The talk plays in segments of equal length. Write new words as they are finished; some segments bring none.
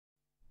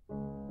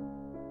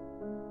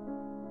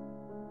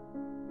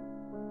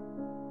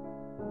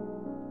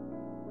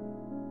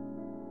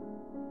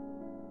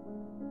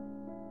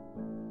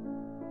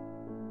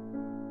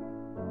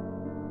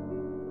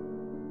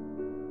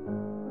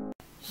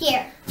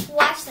Here,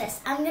 watch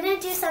this. I'm going to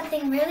do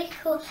something really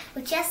cool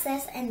with just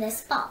this and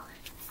this ball.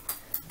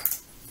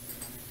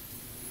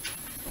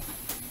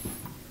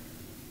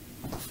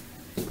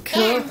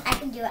 Cool. And I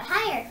can do it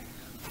higher.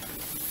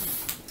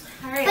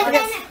 All right, But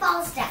then it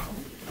falls down.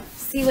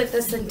 See what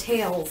this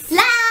entails.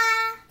 La!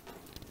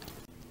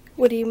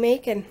 What are you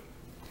making?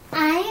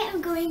 I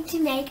am going to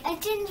make a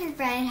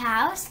gingerbread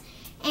house,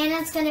 and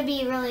it's going to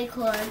be really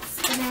cool.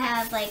 It's going to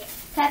have like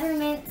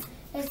peppermints.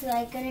 There's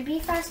like going to be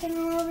frosting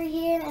all over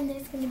here, and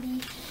there's going to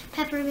be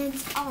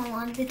peppermints all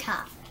along the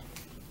top.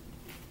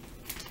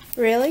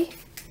 Really?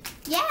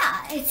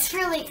 Yeah, it's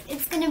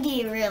going to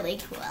be really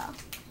cool.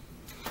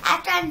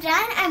 After I'm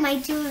done, I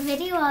might do a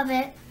video of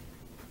it.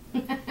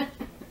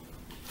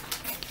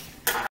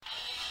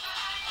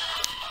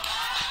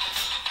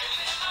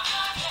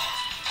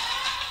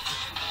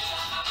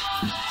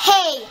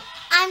 Hey,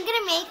 I'm going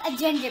to make a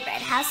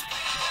gingerbread house,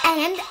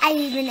 and I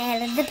even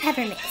added the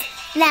peppermints.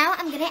 Now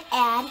I'm going to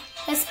add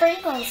the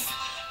sprinkles.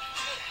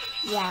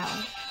 Yeah.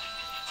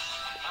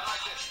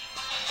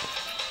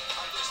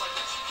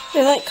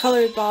 They're like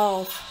colored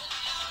balls.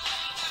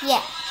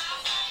 Yeah.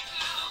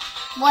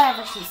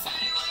 Whatever she said.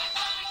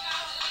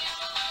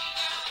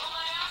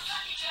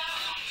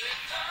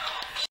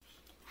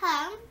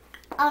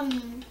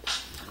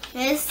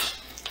 This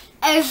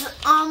is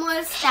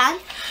almost done.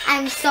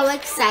 I'm so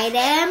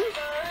excited.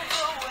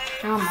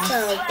 Almost.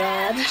 So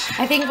good.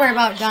 I think we're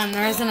about done.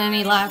 There isn't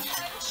any left.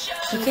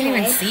 You can't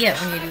even see it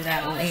when you do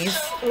that, Louise.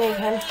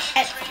 Okay.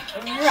 It's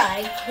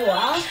really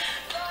cool.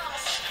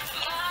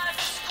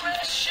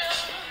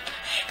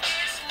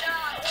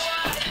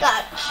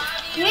 But,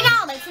 you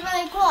know, it's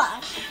really cool.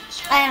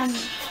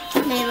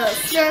 Made little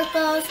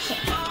circles,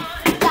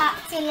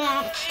 dots in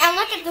it. And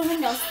look at the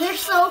windows. They're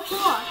so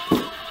cool.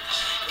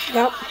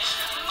 Yep.